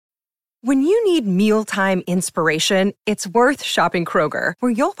When you need mealtime inspiration, it's worth shopping Kroger,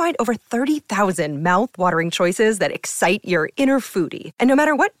 where you'll find over 30,000 mouth-watering choices that excite your inner foodie. And no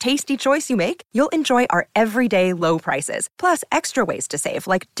matter what tasty choice you make, you'll enjoy our everyday low prices, plus extra ways to save,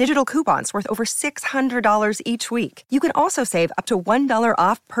 like digital coupons worth over $600 each week. You can also save up to $1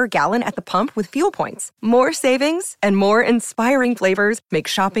 off per gallon at the pump with fuel points. More savings and more inspiring flavors make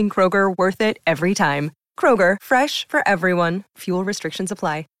shopping Kroger worth it every time. Kroger, fresh for everyone. Fuel restrictions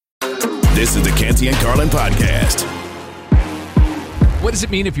apply. This is the Canty and Carlin podcast. What does it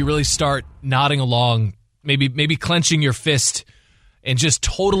mean if you really start nodding along, maybe clenching your fist and just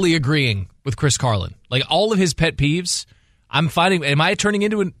totally agreeing with Chris Carlin? Like all of his pet peeves, I'm finding. Am I turning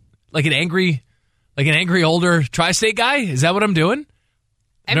into an angry older tri-state guy? Is that what I'm doing?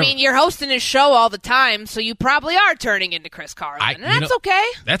 I mean, you're hosting his show all the time, so you probably are turning into Chris Carlin, and that's okay.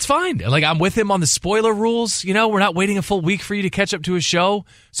 That's fine. Like, I'm with him on the spoiler rules. You know, we're not waiting a full week for you to catch up to his show.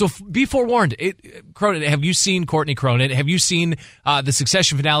 So be forewarned. Cronin, have you seen Courtney Cronin? Have you seen the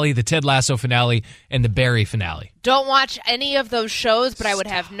Succession finale, the Ted Lasso finale, and the Barry finale? Don't watch any of those shows, but I would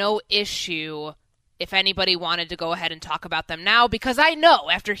have no issue if anybody wanted to go ahead and talk about them now, because I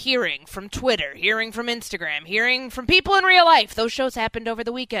know after hearing from Twitter, hearing from Instagram, hearing from people in real life, those shows happened over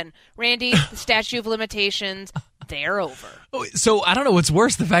the weekend. Randy, the statute of limitations, they're over. So I don't know what's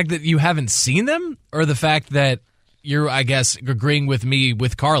worse, the fact that you haven't seen them or the fact that you're, I guess, agreeing with me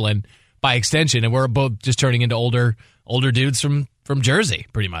with Carlin by extension, and we're both just turning into older dudes from Jersey,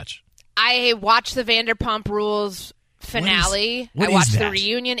 pretty much. I watched the Vanderpump Rules finale. What I watched is the that?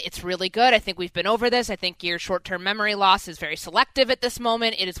 reunion. It's really good. I think we've been over this. I think your short-term memory loss is very selective at this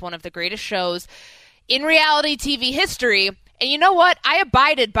moment. It is one of the greatest shows in reality TV history. And you know what? I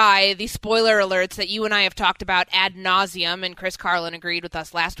abided by the spoiler alerts that you and I have talked about ad nauseum, and Chris Carlin agreed with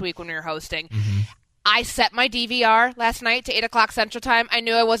us last week when we were hosting. Mm-hmm. I set my DVR last night to 8 o'clock Central Time. I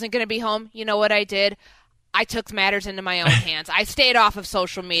knew I wasn't going to be home. You know what I did? I took matters into my own hands. I stayed off of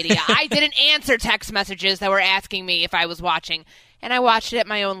social media. I didn't answer text messages that were asking me if I was watching. And I watched it at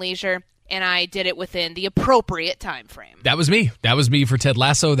my own leisure, and I did it within the appropriate time frame. That was me. That was me for Ted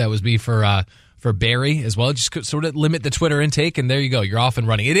Lasso. That was me for Barry as well. Just sort of limit the Twitter intake, and there you go. You're off and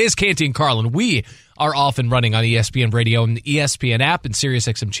running. It is Canty and Carlin. We are off and running on ESPN Radio and the ESPN app and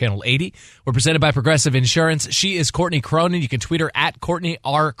SiriusXM Channel 80. We're presented by Progressive Insurance. She is Courtney Cronin. You can tweet her at Courtney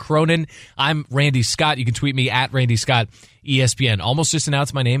R. Cronin. I'm Randy Scott. You can tweet me at Randy Scott ESPN. Almost just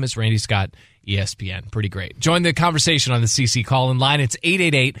announced my name as Randy Scott ESPN. Pretty great. Join the conversation on the CC call-in line. It's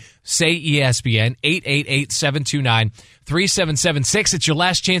 888-SAY-ESPN, 888-729-3776. It's your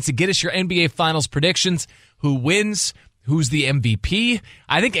last chance to get us your NBA Finals predictions. Who wins? Who's the MVP?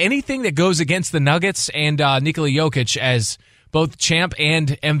 I think anything that goes against the Nuggets and Nikola Jokic as both champ and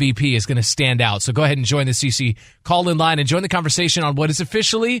MVP is going to stand out. So go ahead and join the CC call-in line and join the conversation on what is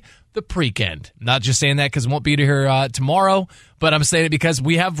officially the Preekend. Not just saying that because it won't be here tomorrow, but I'm saying it because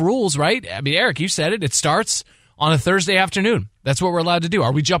we have rules, right? I mean, Eric, you said it. It starts on a Thursday afternoon. That's what we're allowed to do.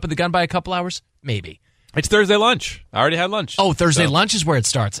 Are we jumping the gun by a couple hours? Maybe. It's Thursday lunch. I already had lunch. Oh, Thursday lunch is where it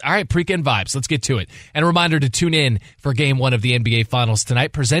starts. All right, Preekend vibes. Let's get to it. And a reminder to tune in for Game 1 of the NBA Finals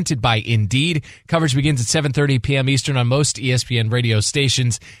tonight, presented by Indeed. Coverage begins at 7:30 p.m. Eastern on most ESPN radio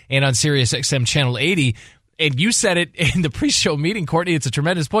stations and on SiriusXM Channel 80. And you said it in the pre-show meeting, Courtney. It's a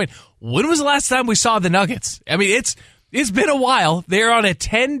tremendous point. When was the last time we saw the Nuggets? I mean, it's been a while. They're on a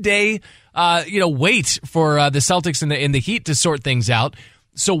 10-day wait for the Celtics and the Heat to sort things out.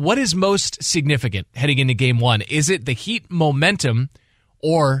 So what is most significant heading into Game 1? Is it the Heat momentum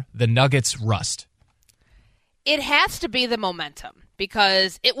or the Nuggets rust? It has to be the momentum,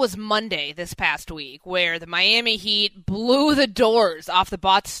 because it was Monday this past week where the Miami Heat blew the doors off the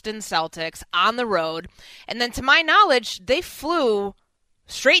Boston Celtics on the road. And then to my knowledge, they flew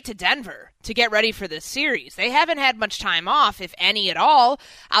straight to Denver to get ready for this series. They haven't had much time off, if any at all,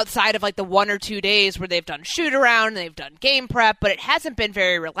 outside of like the 1 or 2 days where they've done shoot around, they've done game prep, but it hasn't been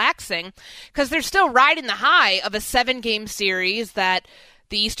very relaxing because they're still riding the high of a 7-game series that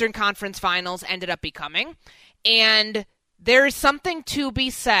the Eastern Conference Finals ended up becoming. And there is something to be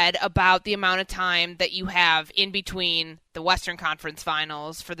said about the amount of time that you have in between the Western Conference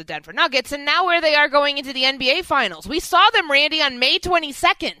Finals for the Denver Nuggets and now where they are going into the NBA Finals. We saw them, Randy, on May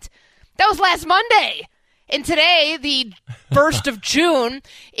 22nd. That was last Monday. And today, the 1st of June,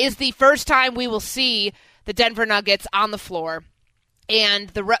 is the first time we will see the Denver Nuggets on the floor. And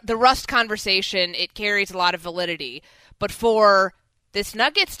the rust conversation, it carries a lot of validity. But for this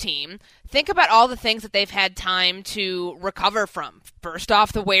Nuggets team, think about all the things that they've had time to recover from. First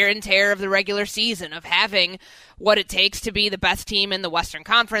off, the wear and tear of the regular season, of having what it takes to be the best team in the Western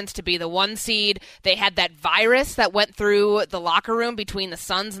Conference, to be the 1 seed. They had that virus that went through the locker room between the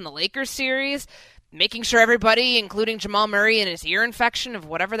Suns and the Lakers series, making sure everybody, including Jamal Murray and his ear infection of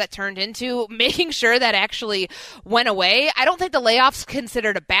whatever that turned into, making sure that actually went away. I don't think the layoff's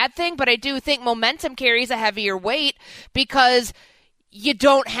considered a bad thing, but I do think momentum carries a heavier weight because you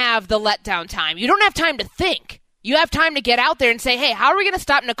don't have the letdown time. You don't have time to think. You have time to get out there and say, hey, how are we going to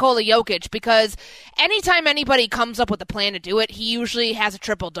stop Nikola Jokic? Because anytime anybody comes up with a plan to do it, he usually has a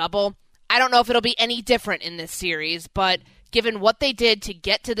triple-double. I don't know if it'll be any different in this series, but given what they did to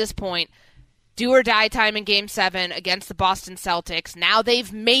get to this point, do or die time in Game 7 against the Boston Celtics, now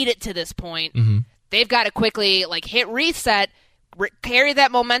they've made it to this point. They've got to quickly hit reset, carry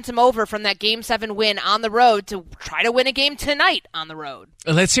that momentum over from that Game 7 win on the road to try to win a game tonight on the road.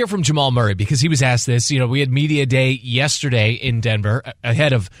 Let's hear from Jamal Murray, because he was asked this. We had media day yesterday in Denver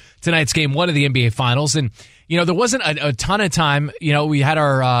ahead of tonight's Game 1 of the NBA Finals, and there wasn't a ton of time. We had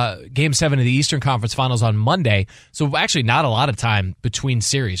our Game 7 of the Eastern Conference Finals on Monday, so actually not a lot of time between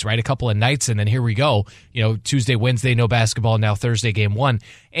series, right? A couple of nights, and then here we go. Tuesday, Wednesday, no basketball, now Thursday, Game 1.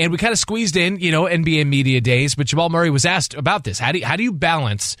 And we kind of squeezed in, NBA media days, but Jamal Murray was asked about this. How do you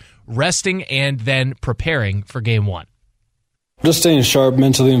balance resting and then preparing for Game 1? Just staying sharp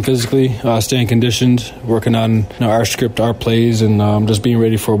mentally and physically, staying conditioned, working on our script, our plays, and just being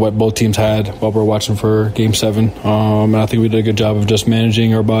ready for what both teams had while we're watching for Game 7. And I think we did a good job of just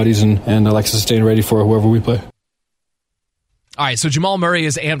managing our bodies and staying ready for whoever we play. All right, so Jamal Murray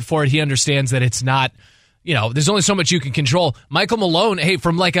is amped for it. He understands that it's not, there's only so much you can control. Michael Malone, hey,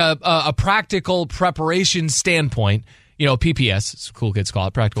 from a practical preparation standpoint, PPS, it's cool kids call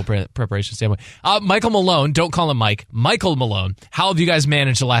it, practical preparation standpoint. Michael Malone, don't call him Mike, Michael Malone, how have you guys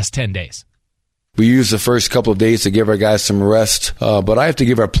managed the last 10 days? We used the first couple of days to give our guys some rest, but I have to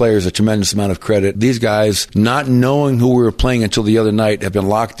give our players a tremendous amount of credit. These guys, not knowing who we were playing until the other night, have been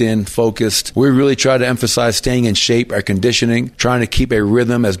locked in, focused. We really try to emphasize staying in shape, our conditioning, trying to keep a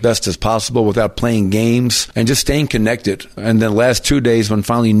rhythm as best as possible without playing games, and just staying connected. And then the last 2 days, when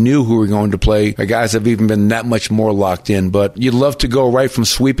finally knew who we were going to play, our guys have even been that much more locked in. But you'd love to go right from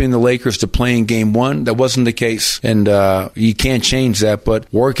sweeping the Lakers to playing Game 1. That wasn't the case, and you can't change that.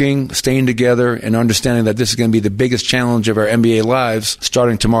 But working, staying together, and understanding that this is going to be the biggest challenge of our NBA lives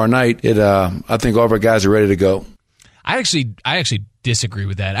starting tomorrow night, I think all of our guys are ready to go. I actually disagree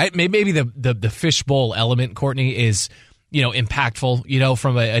with that. Maybe the fishbowl element, Courtney, is impactful,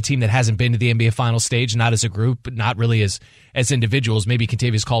 from a team that hasn't been to the NBA final stage, not as a group, but not really as individuals. Maybe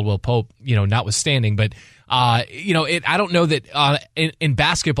Kentavious Caldwell-Pope, notwithstanding. But, I don't know that in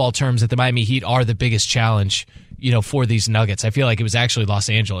basketball terms that the Miami Heat are the biggest challenge, for these Nuggets. I feel like it was actually Los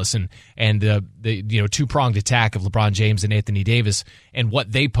Angeles and the two-pronged attack of LeBron James and Anthony Davis and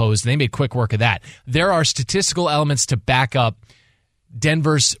what they posed. They made quick work of that. There are statistical elements to back up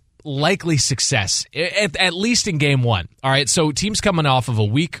Denver's likely success, at least in Game 1. All right, so teams coming off of a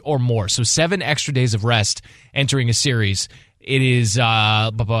week or more, so 7 extra days of rest entering a series. It is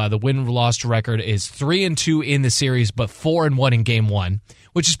the win-loss record is 3-2 in the series, but 4-1 in Game 1,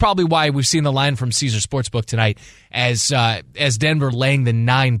 which is probably why we've seen the line from Caesar Sportsbook tonight as Denver laying the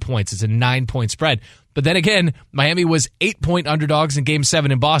 9 points. It's a 9-point spread. But then again, Miami was 8-point underdogs in Game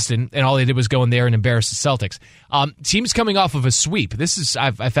 7 in Boston, and all they did was go in there and embarrass the Celtics. Teams coming off of a sweep. This is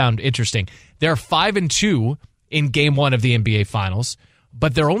I found interesting. They're 5-2 in Game 1 of the NBA Finals,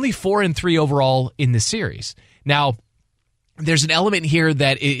 but they're only 4-3 overall in the series. Now, there's an element here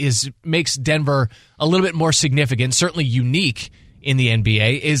that makes Denver a little bit more significant, certainly unique in the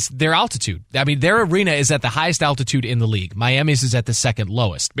NBA, is their altitude. I mean, their arena is at the highest altitude in the league. Miami's is at the second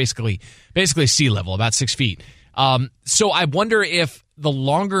lowest, basically sea level, about 6 feet. So I wonder if the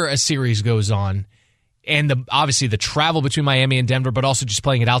longer a series goes on, and obviously the travel between Miami and Denver, but also just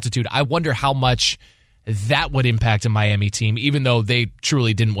playing at altitude, I wonder how much that would impact a Miami team, even though they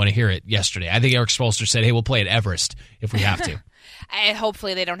truly didn't want to hear it yesterday. I think Eric Spoelstra said, hey, we'll play at Everest if we have to. And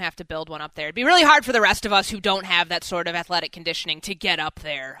hopefully they don't have to build one up there. It'd be really hard for the rest of us who don't have that sort of athletic conditioning to get up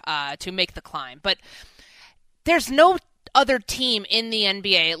there to make the climb. But there's no other team in the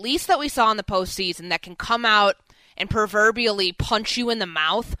NBA, at least that we saw in the postseason, that can come out and proverbially punch you in the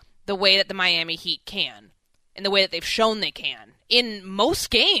mouth the way that the Miami Heat can, and the way that they've shown they can in most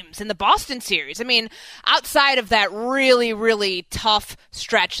games in the Boston series. I mean, outside of that really, really tough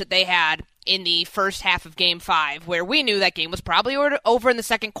stretch that they had in the first half of Game 5, where we knew that game was probably over in the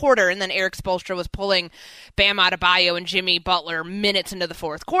second quarter, and then Eric Spoelstra was pulling Bam Adebayo and Jimmy Butler minutes into the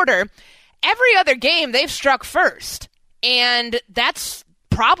fourth quarter, every other game they've struck first. And that's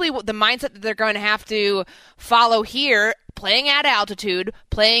probably what the mindset that they're going to have to follow here, playing at altitude,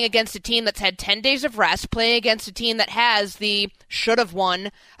 playing against a team that's had 10 days of rest, playing against a team that has the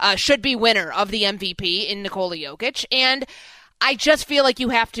should-be winner of the MVP in Nikola Jokic. And I just feel like you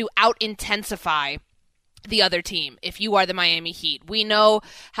have to out-intensify the other team if you are the Miami Heat. We know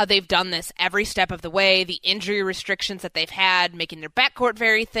how they've done this every step of the way, the injury restrictions that they've had, making their backcourt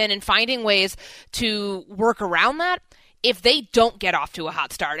very thin and finding ways to work around that. If they don't get off to a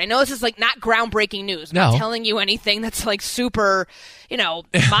hot start, I know this is like not groundbreaking news. I'm not telling you anything that's like super,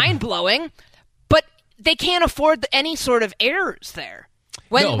 mind-blowing, but they can't afford any sort of errors there.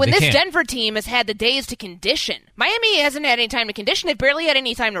 When this Denver team has had the days to condition, Miami hasn't had any time to condition. They've barely had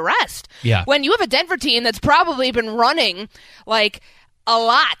any time to rest. Yeah. When you have a Denver team that's probably been running like a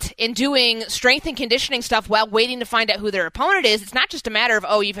lot in doing strength and conditioning stuff while waiting to find out who their opponent is, it's not just a matter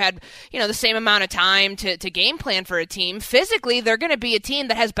of, you've had, the same amount of time to game plan for a team. Physically, they're going to be a team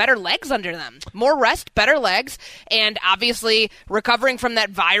that has better legs under them. More rest, better legs, and obviously recovering from that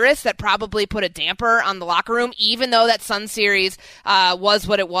virus that probably put a damper on the locker room, even though that Sun series was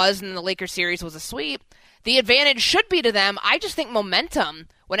what it was and the Lakers series was a sweep. The advantage should be to them. I just think momentum,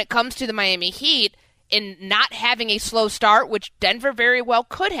 when it comes to the Miami Heat, in not having a slow start, which Denver very well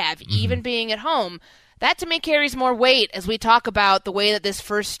could have, even being at home, that to me carries more weight as we talk about the way that this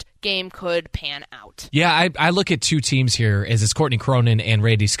first game could pan out. Yeah, I look at two teams here, as it's Courtney Cronin and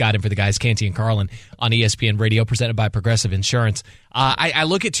Randy Scott, and for the guys, Canty and Carlin on ESPN Radio, presented by Progressive Insurance. I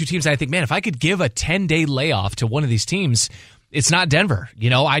look at two teams and I think, man, if I could give a 10-day layoff to one of these teams, it's not Denver.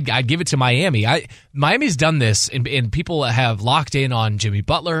 I'd give it to Miami. Miami's done this, and people have locked in on Jimmy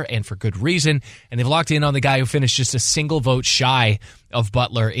Butler, and for good reason, and they've locked in on the guy who finished just a single vote shy of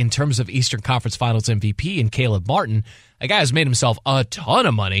Butler in terms of Eastern Conference Finals MVP, and Caleb Martin, a guy who's made himself a ton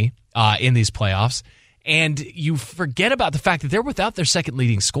of money in these playoffs, and you forget about the fact that they're without their second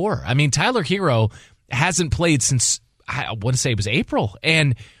leading scorer. I mean, Tyler Hero hasn't played since, I want to say it was April,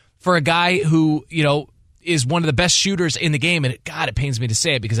 and for a guy who, is one of the best shooters in the game, and it pains me to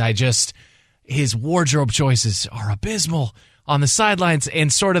say it because his wardrobe choices are abysmal on the sidelines,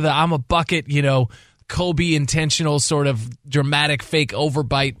 and sort of the I'm a bucket, Kobe intentional sort of dramatic fake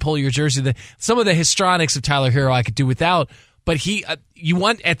overbite, pull your jersey. Some of the histrionics of Tyler Hero I could do without, but you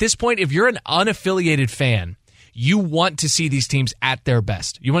want, at this point, if you're an unaffiliated fan, you want to see these teams at their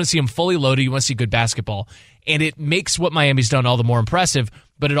best. You want to see them fully loaded. You want to see good basketball, and it makes what Miami's done all the more impressive.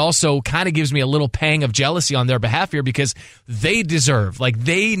 But it also kind of gives me a little pang of jealousy on their behalf here because they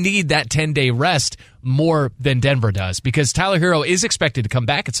they need that 10-day rest more than Denver does, because Tyler Hero is expected to come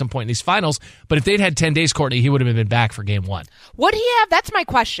back at some point in these finals. But if they'd had 10 days, Courtney, he would have been back for game one. Would he have? That's my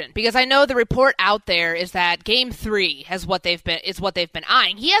question, because I know the report out there is that game 3 is what they've been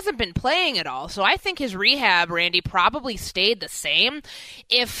eyeing. He hasn't been playing at all, so I think his rehab, Randy, probably stayed the same.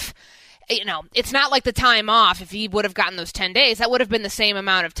 If it's not like the time off. If he would have gotten those 10 days, that would have been the same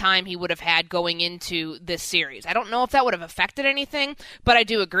amount of time he would have had going into this series. I don't know if that would have affected anything, but I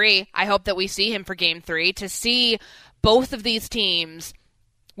do agree. I hope that we see him for game 3 to see both of these teams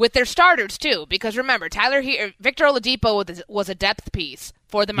with their starters too, because remember, Victor Oladipo was a depth piece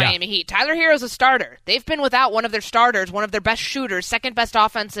for the Miami Heat. Tyler Hero's a starter. They've been without one of their starters, one of their best shooters, second best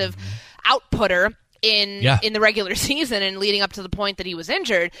offensive outputter in the regular season and leading up to the point that he was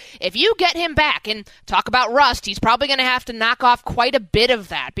injured. If you get him back, and talk about rust, he's probably going to have to knock off quite a bit of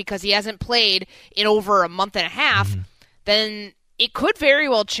that because he hasn't played in over a month and a half, then it could very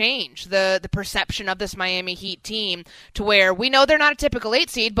well change the perception of this Miami Heat team to where we know they're not a typical 8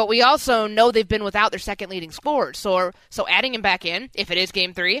 seed, but we also know they've been without their second leading scorer. So adding him back in, if it is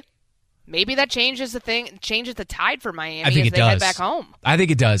game 3, maybe that changes the tide for Miami as they head back home. I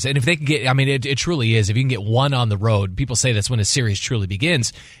think it does. And if they can get, it truly is. If you can get one on the road, people say that's when a series truly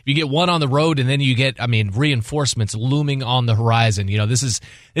begins. If you get one on the road and then you get, reinforcements looming on the horizon. This is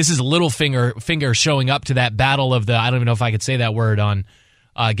Littlefinger showing up to that battle of I don't even know if I could say that word on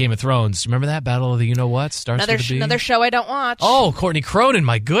Game of Thrones. Remember that battle of the you-know-what? Starts with a B? Another show I don't watch. Oh, Courtney Cronin,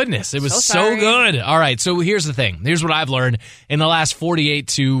 my goodness. It was so good. All right, so here's the thing. Here's what I've learned in the last 48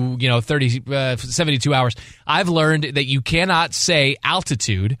 to 72 hours. I've learned that you cannot say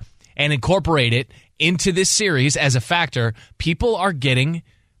altitude and incorporate it into this series as a factor. People are getting...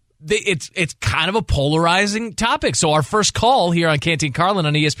 It's kind of a polarizing topic. So our first call here on Canty and Carlin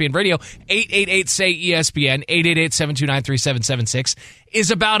on ESPN Radio, 888-SAY-ESPN, 888-729-3776,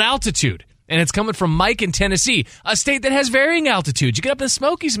 is about altitude. And it's coming from Mike in Tennessee, a state that has varying altitudes. You get up in the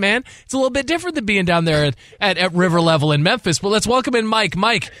Smokies, man. It's a little bit different than being down there at river level in Memphis. But let's welcome in Mike.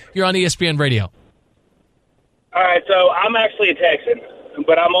 Mike, you're on ESPN Radio. All right, so I'm actually a Texan.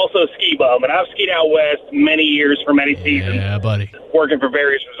 but I'm also a ski bum, and I've skied out west many years for many seasons. Yeah, buddy. Working for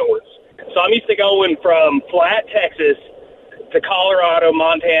various resorts. So I'm used to going from flat Texas to Colorado,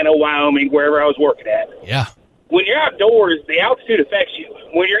 Montana, Wyoming, wherever I was working at. Yeah. When you're outdoors, the altitude affects you.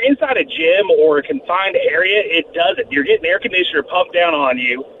 When you're inside a gym or a confined area, it doesn't. You're getting air conditioner pumped down on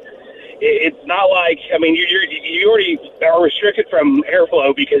you. It's not like, I mean, you already are restricted from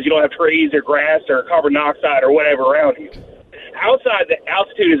airflow because you don't have trees or grass or carbon dioxide or whatever around you. Outside, the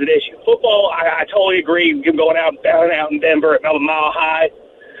altitude is an issue. Football, I totally agree. Going down and out in Denver at a mile high,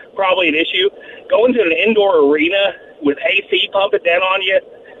 probably an issue. Going to an indoor arena with AC pumping down on you,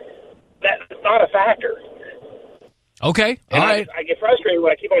 that's not a factor. Okay, all right. I get frustrated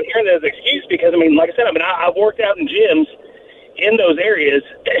when I keep on hearing that as an excuse because, I mean, like I said, I've worked out in gyms in those areas,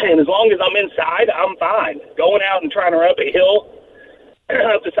 and as long as I'm inside, I'm fine. Going out and trying to run up a hill,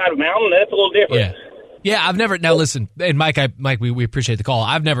 up the side of a mountain, that's a little different. Yeah, I've never. Now listen, and Mike, we appreciate the call.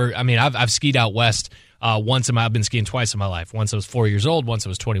 I've skied out west once I've been skiing twice in my life. Once I was 4 years old. Once I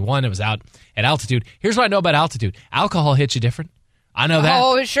was 21. It was out at altitude. Here's what I know about altitude: alcohol hits you different. I know that.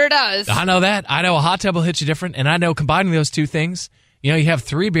 Oh, it sure does. I know that. I know a hot tub will hit you different, and I know combining those two things. You know, you have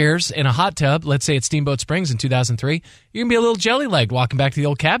 3 beers in a hot tub. Let's say at Steamboat Springs in 2003. You can be a little jelly-legged walking back to the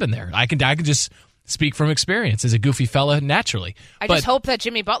old cabin there. I can just speak from experience as a goofy fella naturally. I just hope that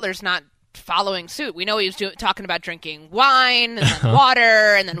Jimmy Butler's not following suit. We know he was talking about drinking wine and then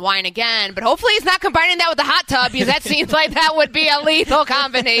water and then wine again, but hopefully he's not combining that with the hot tub because that seems like that would be a lethal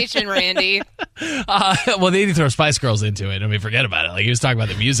combination, Randy. Well, they need to throw Spice Girls into it. I mean, forget about it. Like, he was talking about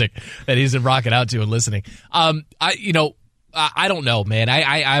the music that he's been rocking out to and listening. I don't know, man.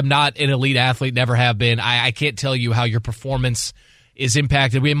 I'm not an elite athlete, never have been. I can't tell you how your performance is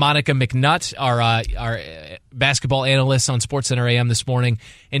impacted. We had Monica McNutt, our basketball analyst on SportsCenter AM this morning,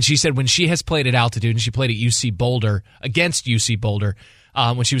 and she said when she has played at altitude, and she played at UC Boulder, against UC Boulder,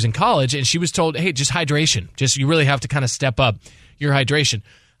 when she was in college, and she was told, hey, just hydration. You really have to kind of step up your hydration.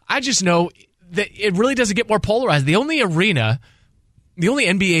 I just know that it really doesn't get more polarized. The only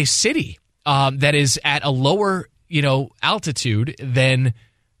NBA city that is at a lower altitude than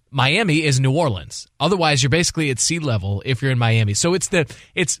Miami is New Orleans. Otherwise, you're basically at sea level if you're in Miami. So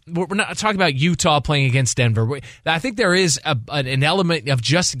we're not talking about Utah playing against Denver. I think there is an element of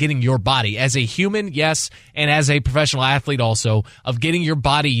just getting your body as a human, yes, and as a professional athlete also, of getting your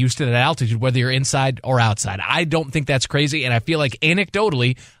body used to that altitude, whether you're inside or outside. I don't think that's crazy, and I feel like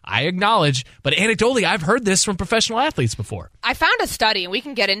anecdotally, I acknowledge, but anecdotally, I've heard this from professional athletes before. I found a study, and we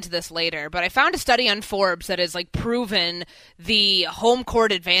can get into this later, but I found a study on Forbes that has proven the home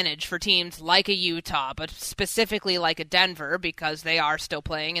court advantage for teams like a Utah, but specifically like a Denver, because they are still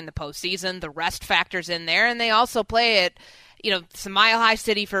playing in the postseason. The rest factors in there, and they also play at it's a mile-high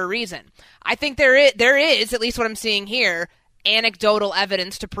city for a reason. I think there is, at least what I'm seeing here, anecdotal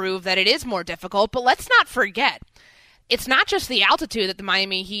evidence to prove that it is more difficult, but let's not forget, it's not just the altitude that the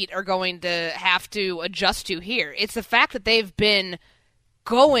Miami Heat are going to have to adjust to here. It's the fact that they've been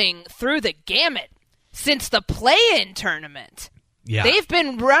going through the gamut since the play-in tournament. Yeah. They've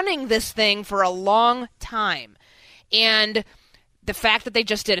been running this thing for a long time. And the fact that they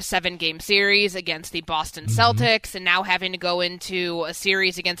just did a 7-game series against the Boston Celtics and now having to go into a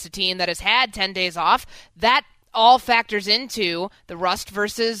series against a team that has had 10 days off, that all factors into the rust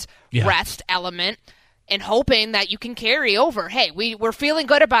versus rest element. And hoping that you can carry over. Hey, we're feeling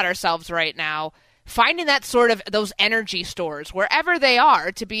good about ourselves right now. Finding that sort of those energy stores wherever they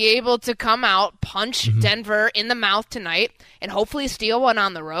are to be able to come out, punch Denver in the mouth tonight, and hopefully steal one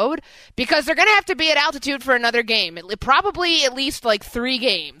on the road, because they're going to have to be at altitude for another game. Probably at least 3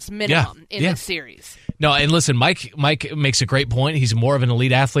 games minimum in this series. No, and listen, Mike makes a great point. He's more of an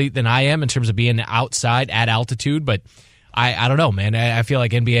elite athlete than I am in terms of being outside at altitude, but I don't know, man. I feel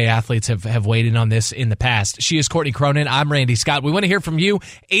like NBA athletes have weighed in on this in the past. She is Courtney Cronin. I'm Randy Scott. We want to hear from you.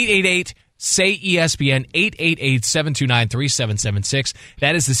 888-SAY-ESPN, 888-729-3776.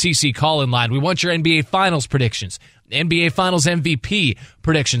 That is the CC call-in line. We want your NBA Finals predictions, NBA Finals MVP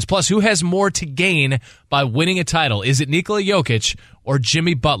predictions, plus who has more to gain by winning a title. Is it Nikola Jokic or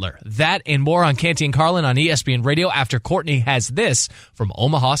Jimmy Butler? That and more on Canty and Carlin on ESPN Radio after Courtney has this from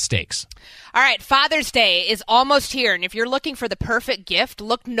Omaha Steaks. All right, Father's Day is almost here, and if you're looking for the perfect gift,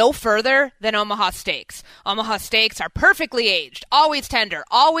 look no further than Omaha Steaks. Omaha Steaks are perfectly aged, always tender,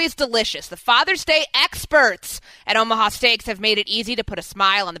 always delicious. The Father's Day experts at Omaha Steaks have made it easy to put a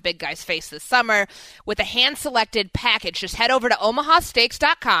smile on the big guy's face this summer with a hand-selected package. Just head over to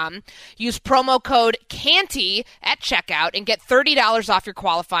omahasteaks.com, use promo code CANTY at checkout, and get $30 off your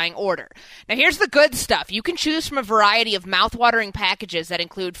qualifying order. Now, here's the good stuff. You can choose from a variety of mouthwatering packages that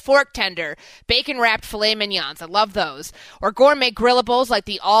include fork tender, bacon-wrapped filet mignons, I love those, or gourmet grillables like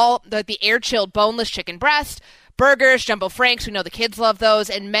the air-chilled boneless chicken breast, burgers, Jumbo Franks, we know the kids love those,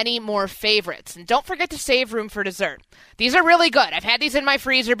 and many more favorites. And don't forget to save room for dessert. These are really good. I've had these in my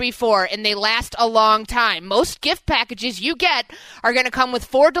freezer before, and they last a long time. Most gift packages you get are going to come with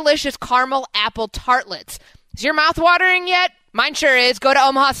 4 delicious caramel apple tartlets. Is your mouth watering yet? Mine sure is. Go to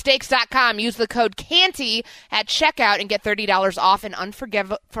omahasteaks.com, use the code CANTY at checkout, and get $30 off an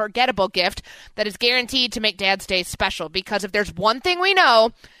unforgettable gift that is guaranteed to make Dad's Day special. Because if there's one thing we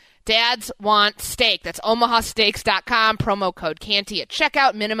know, dads want steak. That's omahasteaks.com, promo code CANTY at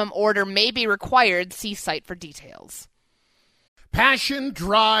checkout. Minimum order may be required. See site for details. Passion,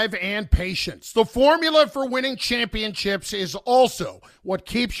 drive, and patience. The formula for winning championships is also what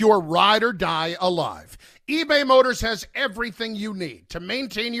keeps your ride or die alive. eBay Motors has everything you need to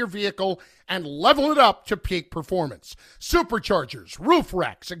maintain your vehicle and level it up to peak performance. Superchargers, roof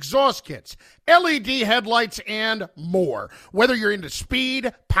racks, exhaust kits, LED headlights, and more. Whether you're into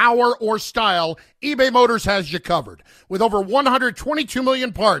speed, power, or style, eBay Motors has you covered. With over 122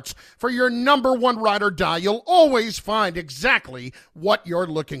 million parts for your number one ride or die, you'll always find exactly what you're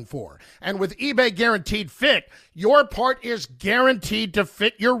looking for. And with eBay Guaranteed Fit, your part is guaranteed to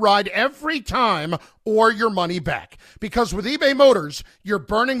fit your ride every time or your money back. Because with eBay Motors, you're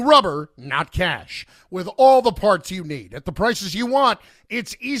burning rubber, not cash. With all the parts you need at the prices you want,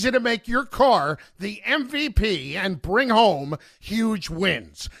 it's easy to make your car the MVP and bring home huge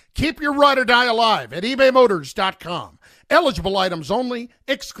wins. Keep your ride or die alive at ebaymotors.com. Eligible items only.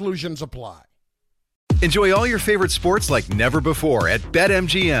 Exclusions apply. Enjoy all your favorite sports like never before at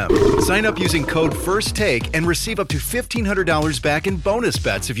BetMGM. Sign up using code FIRSTTAKE and receive up to $1,500 back in bonus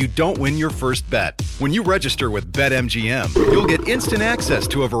bets if you don't win your first bet. When you register with BetMGM, you'll get instant access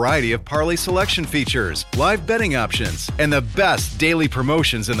to a variety of parlay selection features, live betting options, and the best daily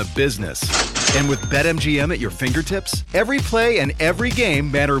promotions in the business. And with BetMGM at your fingertips, every play and every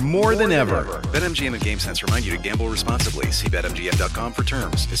game matter more than ever. BetMGM and GameSense remind you to gamble responsibly. See BetMGM.com for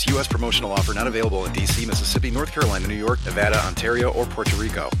terms. This U.S. promotional offer not available in D.C., Mississippi, North Carolina, New York, Nevada, Ontario, or Puerto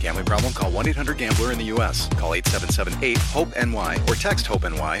Rico. Gambling problem? Call 1-800-GAMBLER in the U.S. Call 877-8-HOPE-NY or text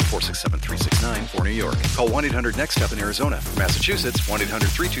HOPE-NY 467-369 for New York. Call 1-800-NEXT-STEP in Arizona. For Massachusetts,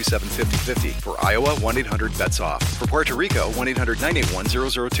 1-800-327-5050. For Iowa, 1-800-BETS-OFF. For Puerto Rico,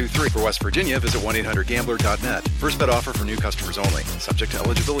 1-800-981-0023. For West Virginia, visit 1-800-GAMBLER.net. First bet offer for new customers only. Subject to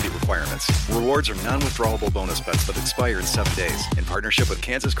eligibility requirements. Rewards are non-withdrawable bonus bets that expire in 7 days. In partnership with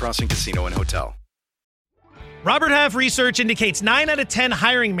Kansas Crossing Casino and Hotel. Robert Half research indicates 9 out of 10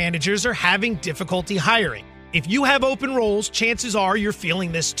 hiring managers are having difficulty hiring. If you have open roles, chances are you're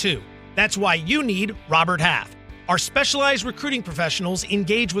feeling this too. That's why you need Robert Half. Our specialized recruiting professionals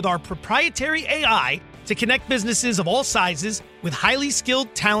engage with our proprietary AI to connect businesses of all sizes with highly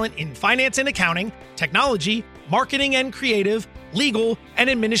skilled talent in finance and accounting, technology, marketing and creative, legal, and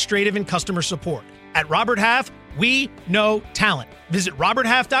administrative and customer support. At Robert Half, we know talent. Visit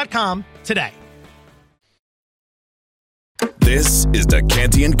roberthalf.com today. This is the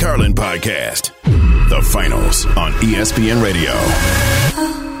Canty and Carlin podcast. The finals on ESPN Radio.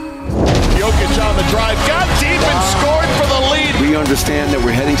 Jokic on the drive, got deep and scored for the lead. We understand that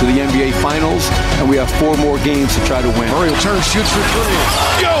we're heading to the NBA Finals, and we have 4 more games to try to win. Murray will turn, shoots for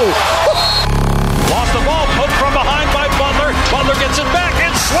 3. Yo! Lost the ball, put from behind by Butler. Butler gets it back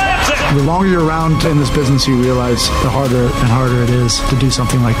and slams it. The longer you're around in this business, you realize the harder and harder it is to do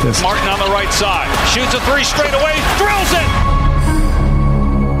something like this. Martin on the right side, shoots a 3 straight away, drills it.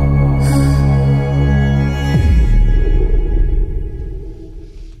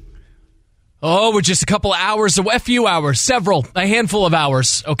 Oh, we're just a couple hours away, a handful of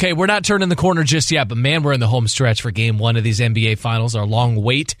hours. Okay, we're not turning the corner just yet, but man, we're in the home stretch for game 1 of these NBA Finals. Our long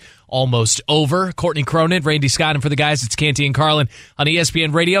wait almost over. Courtney Cronin, Randy Scott, and for the guys, it's Canty and Carlin on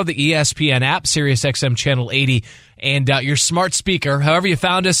ESPN Radio, the ESPN app, Sirius XM Channel 80, and your smart speaker. However you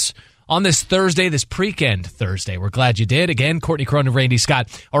found us on this Thursday, this pre-end Thursday. We're glad you did. Again, Courtney Cronin, Randy Scott.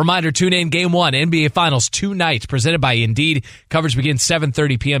 A reminder, tune in Game 1, NBA Finals tonight, presented by Indeed. Coverage begins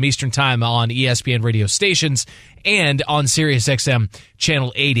 7:30 p.m. Eastern Time on ESPN radio stations and on Sirius XM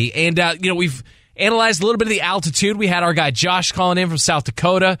Channel 80. And, we've analyzed a little bit of the altitude. We had our guy Josh calling in from South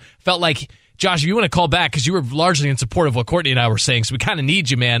Dakota. Felt like Josh, if you want to call back, because you were largely in support of what Courtney and I were saying, so we kind of need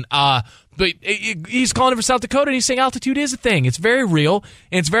you, man. But he's calling it for South Dakota, and he's saying altitude is a thing. It's very real,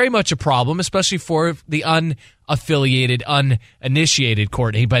 and it's very much a problem, especially for the unaffiliated, uninitiated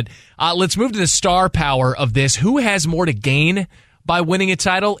Courtney. But let's move to the star power of this. Who has more to gain by winning a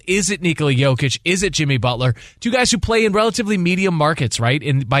title? Is it Nikola Jokic? Is it Jimmy Butler? Two guys who play in relatively medium markets, right,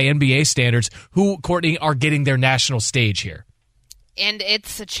 by NBA standards, who, Courtney, are getting their national stage here. And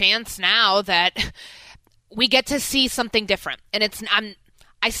it's a chance now that we get to see something different. And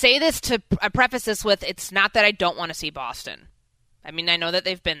I say this I preface this with, it's not that I don't want to see Boston. I mean, I know that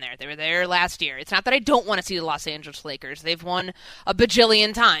they've been there. They were there last year. It's not that I don't want to see the Los Angeles Lakers. They've won a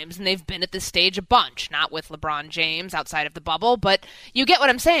bajillion times, and they've been at this stage a bunch. Not with LeBron James outside of the bubble, but you get what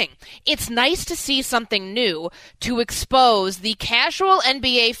I'm saying. It's nice to see something new to expose the casual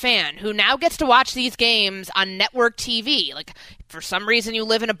NBA fan who now gets to watch these games on network TV. Like, for some reason you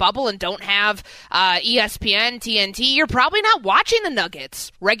live in a bubble and don't have ESPN, TNT, you're probably not watching the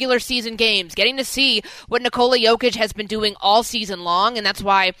Nuggets regular season games, getting to see what Nikola Jokic has been doing all season long, and that's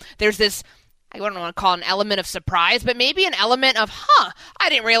why there's this, I don't want to call it an element of surprise, but maybe an element of, I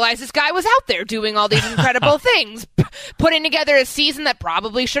didn't realize this guy was out there doing all these incredible things, putting together a season that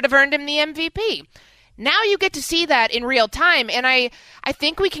probably should have earned him the MVP. Now you get to see that in real time, and I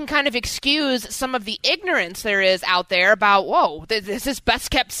think we can kind of excuse some of the ignorance there is out there about, this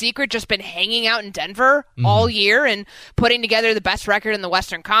best-kept secret just been hanging out in Denver all year and putting together the best record in the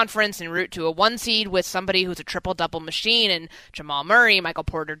Western Conference en route to a 1 seed with somebody who's a triple-double machine, and Jamal Murray, Michael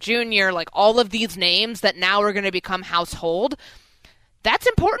Porter Jr., like all of these names that now are going to become household. That's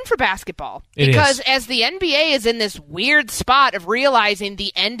important for basketball because as the NBA is in this weird spot of realizing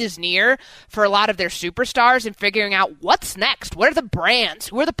the end is near for a lot of their superstars and figuring out what's next. What are the brands?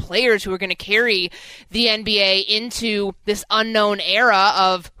 Who are the players who are going to carry the NBA into this unknown era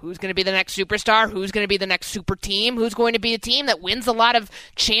of who's going to be the next superstar, who's going to be the next super team, who's going to be a team that wins a lot of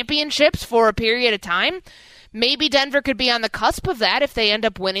championships for a period of time? Maybe Denver could be on the cusp of that if they end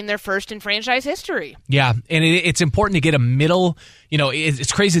up winning their first in franchise history. Yeah, and it's important to get a middle. You know,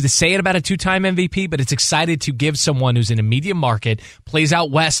 it's crazy to say it about a two-time MVP, but it's excited to give someone who's in a medium market, plays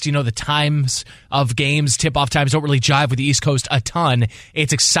out west, the times of games, tip-off times don't really jive with the East Coast a ton.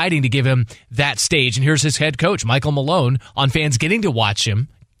 It's exciting to give him that stage. And here's his head coach, Michael Malone, on fans getting to watch him,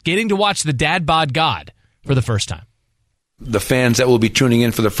 getting to watch the dad bod god for the first time. The fans that will be tuning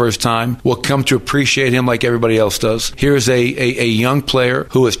in for the first time will come to appreciate him like everybody else does. Here's a young player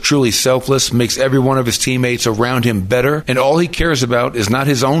who is truly selfless, makes every one of his teammates around him better, and all he cares about is not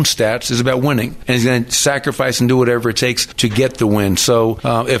his own stats, is about winning. And he's going to sacrifice and do whatever it takes to get the win. So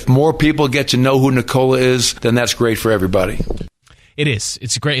if more people get to know who Nikola is, then that's great for everybody. It is.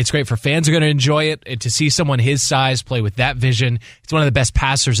 It's great. It's great for fans who are going to enjoy it. To see someone his size play with that vision. It's one of the best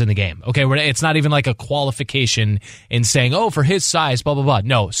passers in the game. Okay, it's not even like a qualification in saying, for his size, blah, blah, blah.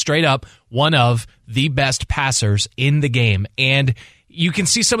 No, straight up, one of the best passers in the game. And you can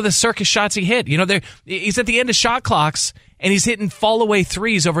see some of the circus shots he hit. He's at the end of shot clocks, and he's hitting fall-away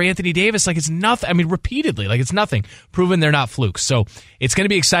threes over Anthony Davis like it's nothing. I mean, repeatedly, like it's nothing. Proven they're not flukes. So it's going to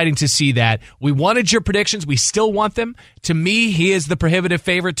be exciting to see that. We wanted your predictions. We still want them. To me, he is the prohibitive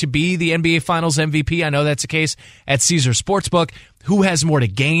favorite to be the NBA Finals MVP. I know that's the case at Caesars Sportsbook. Who has more to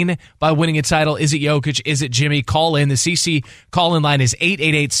gain by winning a title? Is it Jokic? Is it Jimmy? Call in. The CC call-in line is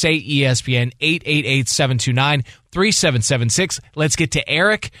 888-SAY-ESPN, 888-729-3776. Let's get to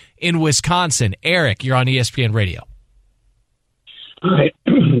Eric in Wisconsin. Eric, you're on ESPN Radio. Hi.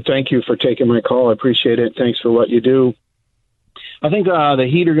 Thank you for taking my call. I appreciate it. Thanks for what you do. I think the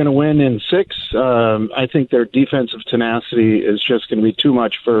Heat are going to win in 6. I think their defensive tenacity is just going to be too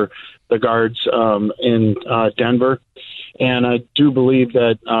much for the guards in Denver. And I do believe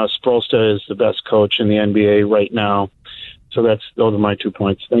that Spoelstra is the best coach in the NBA right now. So those are my 2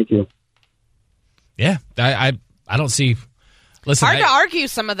 points. Thank you. Yeah, I don't see... Listen, hard to argue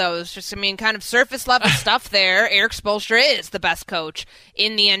some of those. Kind of surface level stuff there. Erik Spoelstra is the best coach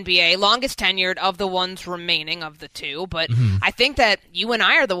in the NBA, longest tenured of the ones remaining of the two. But I think that you and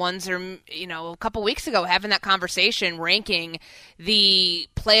I are the ones who, a couple weeks ago having that conversation, ranking the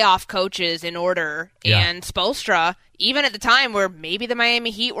playoff coaches in order. Yeah. And Spoelstra, even at the time where maybe the Miami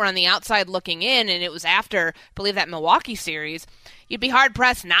Heat were on the outside looking in, and it was after, I believe, that Milwaukee series, you'd be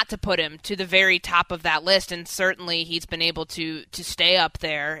hard-pressed not to put him to the very top of that list, and certainly he's been able to stay up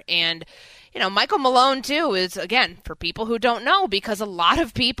there. And Michael Malone, too, is, again, for people who don't know, because a lot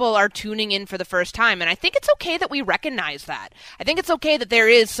of people are tuning in for the first time. And I think it's okay that we recognize that. I think it's okay that there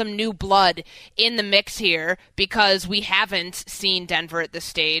is some new blood in the mix here, because we haven't seen Denver at this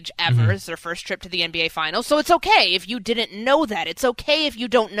stage ever. It's their first trip to the NBA Finals. So it's okay if you didn't know that. It's okay if you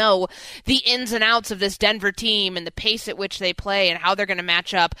don't know the ins and outs of this Denver team and the pace at which they play and how they're going to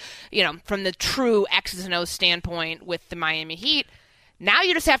match up, from the true X's and O's standpoint with the Miami Heat. Now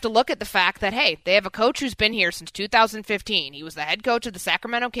you just have to look at the fact that, hey, they have a coach who's been here since 2015. He was the head coach of the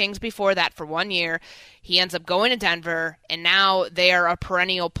Sacramento Kings before that for 1 year. He ends up going to Denver, and now they are a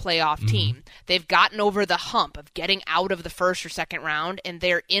perennial playoff team. They've gotten over the hump of getting out of the first or second round, and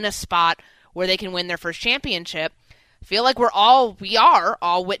they're in a spot where they can win their first championship. I feel like we are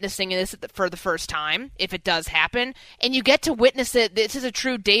all witnessing this for the first time, if it does happen, and you get to witness it. This is a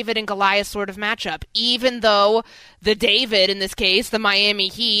true David and Goliath sort of matchup, even though the David, in this case, the Miami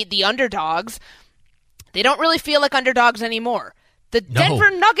Heat, the underdogs, they don't really feel like underdogs anymore. The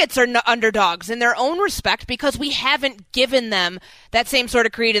Denver Nuggets are underdogs in their own respect, because we haven't given them that same sort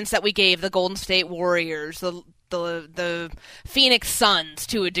of credence that we gave the Golden State Warriors, the Phoenix Suns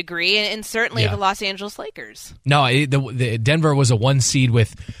to a degree, and certainly the Los Angeles Lakers. No, the Denver was a 1 seed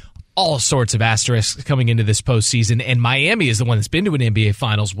with all sorts of asterisks coming into this postseason, and Miami is the one that's been to an NBA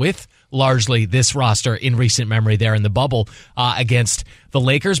Finals with largely this roster in recent memory there in the bubble against the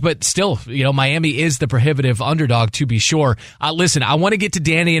Lakers. But still, Miami is the prohibitive underdog, to be sure. Listen, I want to get to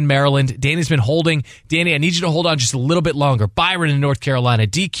Danny in Maryland. Danny's been holding. Danny, I need you to hold on just a little bit longer. Byron in North Carolina,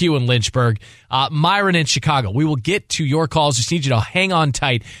 DQ in Lynchburg, Myron in Chicago. We will get to your calls. Just need you to hang on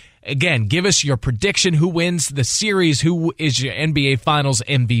tight. Again, give us your prediction, who wins the series, who is your NBA Finals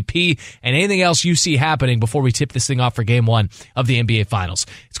MVP, and anything else you see happening before we tip this thing off for Game 1 of the NBA Finals.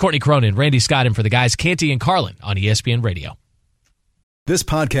 It's Courtney Cronin, Randy Scott in for the guys, Canty and Carlin on ESPN Radio. This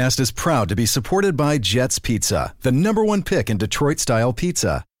podcast is proud to be supported by Jets Pizza, the #1 pick in Detroit-style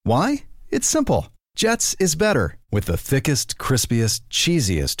pizza. Why? It's simple. Jets is better. With the thickest, crispiest,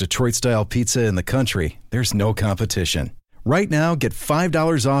 cheesiest Detroit-style pizza in the country, there's no competition. Right now, get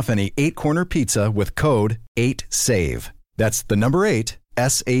 $5 off any 8-corner pizza with code 8SAVE. That's the number 8,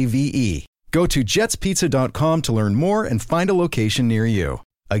 SAVE. Go to jetspizza.com to learn more and find a location near you.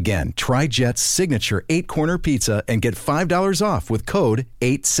 Again, try Jet's signature 8-corner pizza and get $5 off with code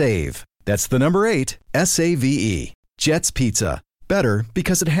 8SAVE. That's the number 8, SAVE. Jet's Pizza. Better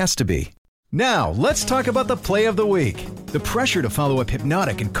because it has to be. Now, let's talk about the play of the week. The pressure to follow up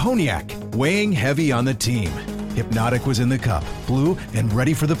Hypnotic and Cognac, weighing heavy on the team. Hypnotic was in the cup, blue, and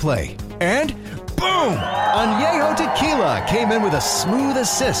ready for the play. And boom! Añejo Tequila came in with a smooth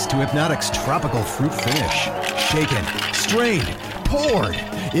assist to Hypnotic's tropical fruit finish. Shaken, strained, poured.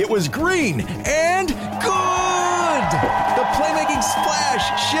 It was green and good! The playmaking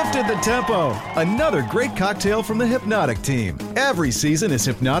splash shifted the tempo. Another great cocktail from the Hypnotic team. Every season is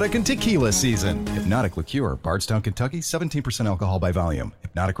Hypnotic and Tequila season. Hypnotic Liqueur, Bardstown, Kentucky, 17% alcohol by volume.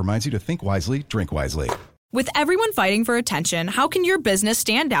 Hypnotic reminds you to think wisely, drink wisely. With everyone fighting for attention, how can your business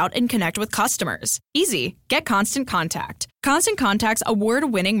stand out and connect with customers? Easy. Get Constant Contact. Constant Contact's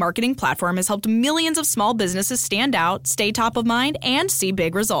award-winning marketing platform has helped millions of small businesses stand out, stay top of mind, and see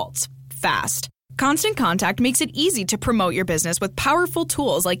big results. Fast. Constant Contact makes it easy to promote your business with powerful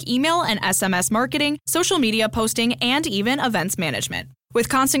tools like email and SMS marketing, social media posting, and even events management. With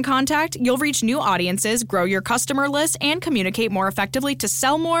Constant Contact, you'll reach new audiences, grow your customer list, and communicate more effectively to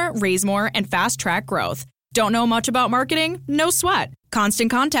sell more, raise more, and fast-track growth. Don't know much about marketing? No sweat. Constant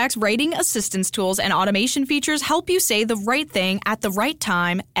Contact's writing assistance tools and automation features help you say the right thing at the right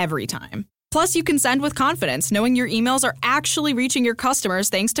time, every time. Plus, you can send with confidence, knowing your emails are actually reaching your customers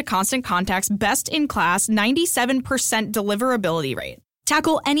thanks to Constant Contact's best-in-class 97% deliverability rate.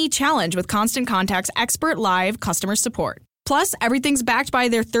 Tackle any challenge with Constant Contact's expert live customer support. Plus, everything's backed by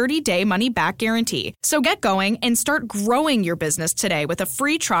their 30-day money-back guarantee. So get going and start growing your business today with a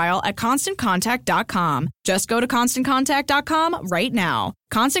free trial at ConstantContact.com. Just go to ConstantContact.com right now.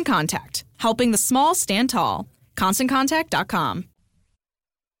 Constant Contact, helping the small stand tall. ConstantContact.com.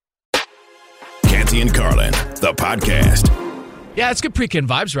 Canty and Carlin, the podcast. Yeah, it's good pre-game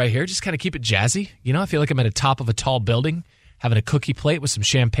vibes right here. Just kind of keep it jazzy. I feel like I'm at the top of a tall building, having a cookie plate with some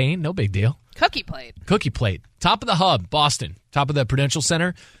champagne. No big deal. Cookie plate. Cookie plate. Top of the hub, Boston. Top of the Prudential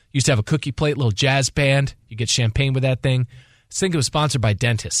Center. Used to have a cookie plate, little jazz band. You get champagne with that thing. I think it was sponsored by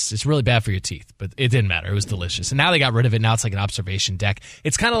dentists. It's really bad for your teeth, but it didn't matter. It was delicious. And now they got rid of it. Now it's like an observation deck.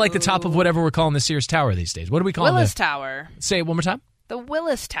 It's kind of like the top of whatever we're calling the Sears Tower these days. What do we call it? Willis Tower. Say it one more time. The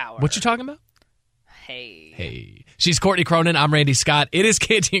Willis Tower. What you talking about? Hey. Hey. She's Courtney Cronin. I'm Randy Scott. It is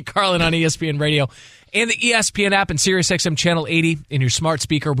Canty and Carlin on ESPN Radio. and the ESPN app and SiriusXM Channel 80 in your smart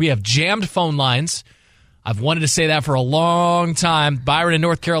speaker. We have jammed phone lines. I've wanted to say that for a long time. Byron in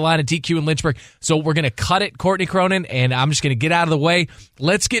North Carolina, DQ in Lynchburg. So we're going to cut it, Courtney Cronin, and I'm just going to get out of the way.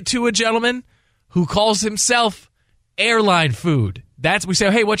 Let's get to a gentleman who calls himself Airline Food. We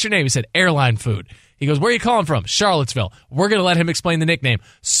say, hey, what's your name? He said, Airline Food. He goes, where are you calling from? Charlottesville. We're going to let him explain the nickname.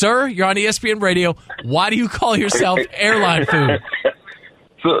 Sir, you're on ESPN Radio. Why do you call yourself Airline Food?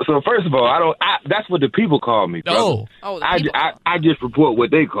 So first of all, that's what the people call me. Brother. I just report what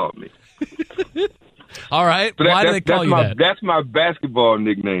they call me. All right. So why do they call you that? That's my basketball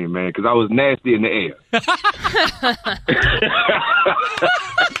nickname, man, because I was nasty in the air.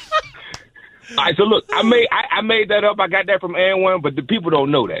 All right, so look, I made that up. I got that from AN1, but the people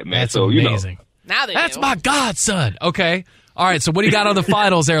don't know that, man. That's so amazing. Now they That's do. my godson. Okay. All right, so what do you got on the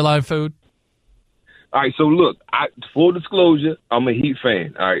finals, Airline Food? All right, so look, full disclosure, I'm a Heat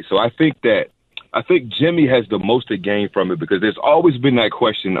fan. All right, so I think Jimmy has the most to gain from it because there's always been that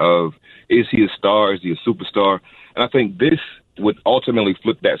question of, is he a star? Is he a superstar? And I think this would ultimately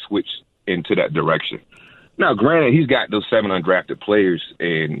flip that switch into that direction. Now, granted, he's got those 7 undrafted players,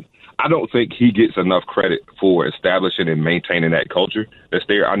 and I don't think he gets enough credit for establishing and maintaining that culture that's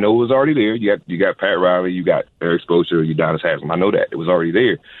there. I know it was already there. You got Pat Riley, you got Eric Spoelstra, Udonis Haslem. I know that. It was already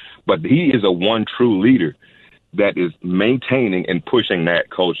there. But he is a one true leader that is maintaining and pushing that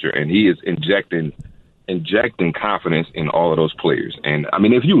culture, and he is injecting confidence in all of those players. And, I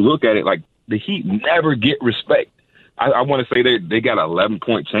mean, if you look at it, like, the Heat never get respect. I want to say they got an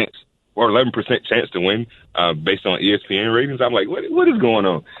 11-point chance or 11% chance to win based on ESPN ratings. I'm like, what is going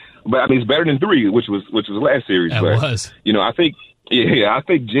on? But, I mean, it's better than 3, which was last series. It was. You know, I think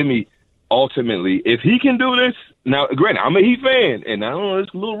Jimmy ultimately, if he can do this, now, granted, I'm a Heat fan, and I don't know,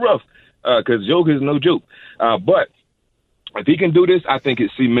 it's a little rough because Joker is no joke. But if he can do this, I think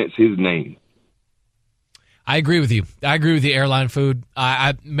it cements his name. I agree with you. I agree with the Airline Food.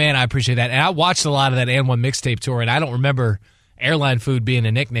 I appreciate that. And I watched a lot of that AN1 mixtape tour, and I don't remember Airline Food being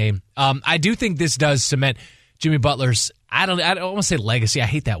a nickname. I do think this does cement Jimmy Butler's, I don't want to say legacy. I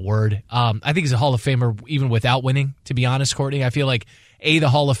hate that word. I think he's a Hall of Famer even without winning, to be honest, Courtney. I feel like, the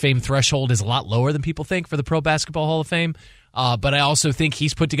Hall of Fame threshold is a lot lower than people think for the Pro Basketball Hall of Fame. But I also think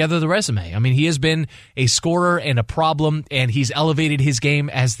he's put together the resume. I mean, he has been a scorer and a problem, and he's elevated his game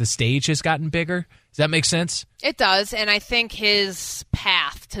as the stage has gotten bigger. Does that make sense? It does, and I think his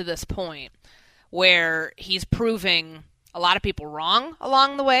path to this point where he's proving a lot of people wrong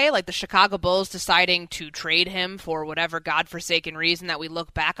along the way, like the Chicago Bulls deciding to trade him for whatever godforsaken reason that we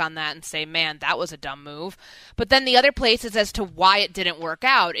look back on that and say, man, that was a dumb move. But then the other places as to why it didn't work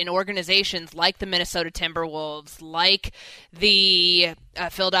out in organizations like the Minnesota Timberwolves, like the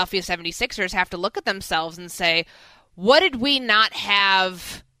Philadelphia 76ers have to look at themselves and say, what did we not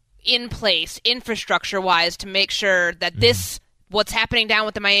have in place infrastructure-wise to make sure that this what's happening down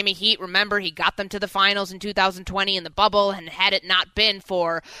with the Miami Heat? Remember, he got them to the finals in 2020 in the bubble, and had it not been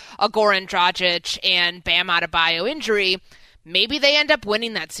for a Goran Dragic and Bam Adebayo injury, maybe they end up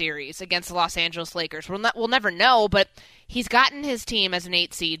winning that series against the Los Angeles Lakers. We'll never know, but he's gotten his team as an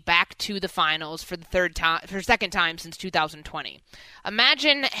 8 seed back to the finals for the second time since 2020.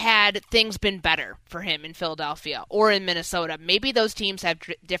 Imagine had things been better for him in Philadelphia or in Minnesota. Maybe those teams have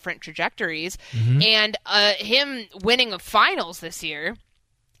different trajectories, and him winning a finals this year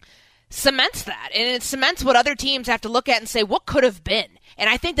cements that, and it cements what other teams have to look at and say, what could have been? And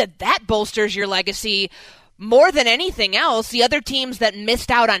I think that bolsters your legacy more than anything else. The other teams that missed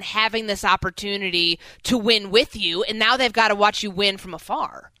out on having this opportunity to win with you, and now they've got to watch you win from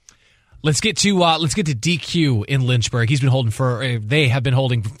afar. Let's get to DQ in Lynchburg. They have been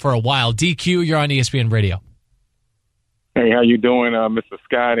holding for a while. DQ, you're on ESPN Radio. Hey, how you doing, Mr.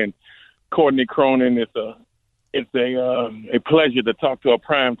 Scott and Courtney Cronin? It's a pleasure to talk to a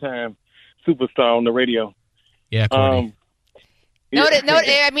primetime superstar on the radio. Yeah, Courtney.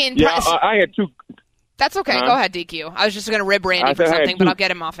 I had two. That's okay. Go ahead, DQ. I was just going to rib Randy for something, but I'll get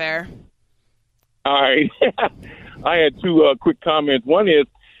him off air. All right. I had two quick comments. One is,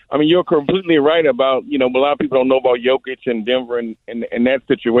 I mean, you're completely right about, a lot of people don't know about Jokic and Denver and that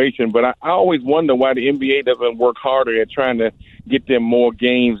situation, but I always wonder why the NBA doesn't work harder at trying to get them more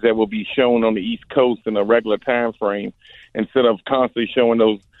games that will be shown on the East Coast in a regular time frame instead of constantly showing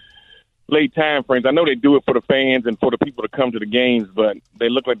those late time frames. I know they do it for the fans and for the people to come to the games, but they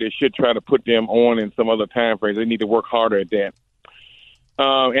look like they should try to put them on in some other time frames. They need to work harder at that.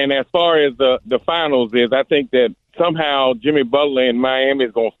 And as far as the finals is, I think that somehow Jimmy Butler in Miami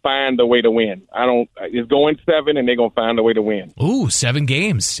is going to find a way to win. It's going 7, and they're going to find a way to win. Ooh, 7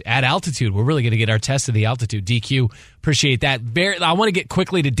 games at altitude. We're really going to get our test of the altitude. DQ, appreciate that. I want to get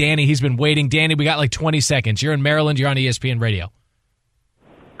quickly to Danny. He's been waiting. Danny, we got like 20 seconds. You're in Maryland. You're on ESPN Radio.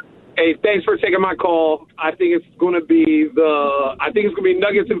 Hey, thanks for taking my call. I think it's going to be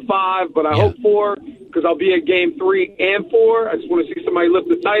Nuggets in 5, but I hope 4 because I'll be at game 3 and 4. I just want to see somebody lift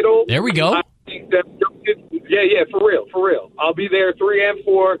the title. There we go. I think that, for real. I'll be there 3 and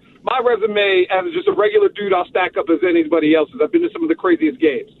 4. My resume as just a regular dude, I'll stack up as anybody else's. I've been to some of the craziest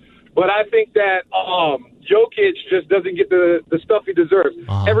games. But I think that Jokic just doesn't get the stuff he deserves.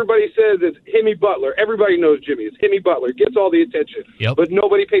 Everybody says it's Jimmy Butler. Everybody knows Jimmy. It's Jimmy Butler. He gets all the attention. Yep. But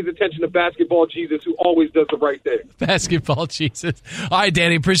nobody pays attention to Basketball Jesus, who always does the right thing. Basketball Jesus. All right,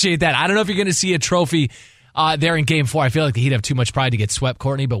 Danny, appreciate that. I don't know if you're going to see a trophy there in Game 4. I feel like the Heat have too much pride to get swept,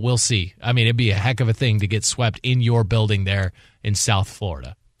 Courtney, but we'll see. I mean, it'd be a heck of a thing to get swept in your building there in South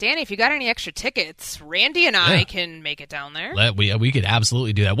Florida. Danny, if you got any extra tickets, Randy and I can make it down there. We could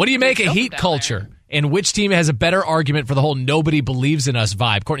absolutely do that. What do you make of Heat culture? And which team has a better argument for the whole nobody believes in us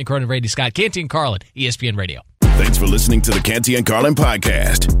vibe? Courtney Cronin, Randy Scott, Canty and Carlin, ESPN Radio. Thanks for listening to the Canty and Carlin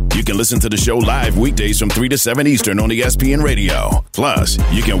podcast. You can listen to the show live weekdays from 3 to 7 Eastern on ESPN Radio. Plus,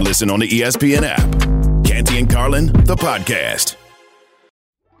 you can listen on the ESPN app. Canty and Carlin, the podcast.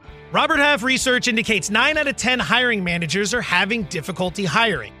 Robert Half research indicates 9 out of 10 hiring managers are having difficulty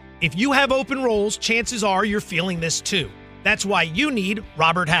hiring. If you have open roles, chances are you're feeling this too. That's why you need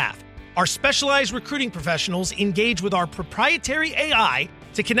Robert Half. Our specialized recruiting professionals engage with our proprietary AI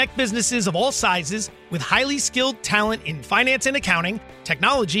to connect businesses of all sizes with highly skilled talent in finance and accounting,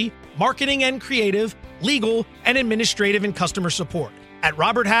 technology, marketing and creative, legal, and administrative and customer support. At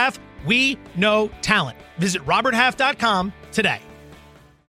Robert Half, we know talent. Visit roberthalf.com today.